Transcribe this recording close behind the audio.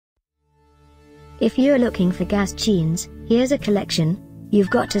If you're looking for gas jeans, here's a collection you've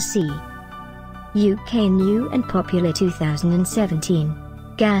got to see. UK new and popular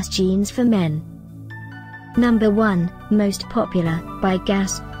 2017 gas jeans for men. Number 1, most popular, by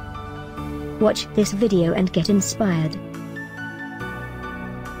Gas. Watch this video and get inspired.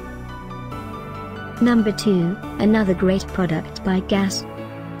 Number 2, another great product by Gas.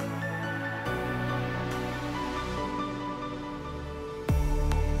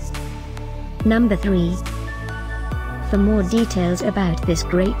 Number 3. For more details about this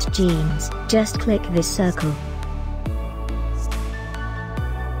great jeans, just click this circle.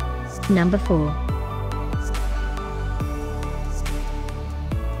 Number 4.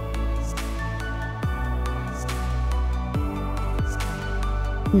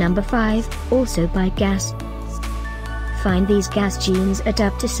 Number 5, also by Gas. Find these Gas jeans at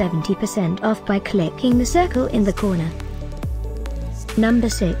up to 70% off by clicking the circle in the corner. Number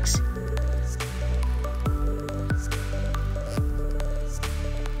 6.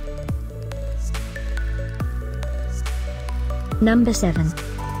 Number 7.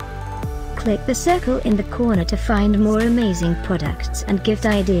 Click the circle in the corner to find more amazing products and gift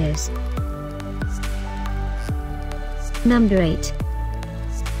ideas. Number 8.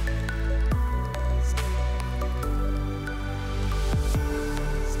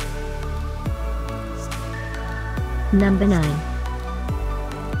 Number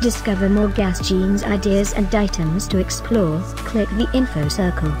 9. Discover more Gas jeans ideas and items to explore, click the info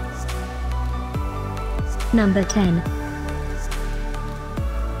circle. Number 10.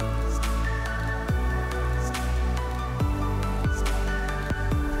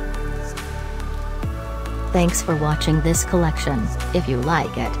 Thanks for watching this collection. If you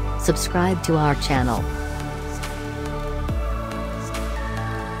like it, subscribe to our channel.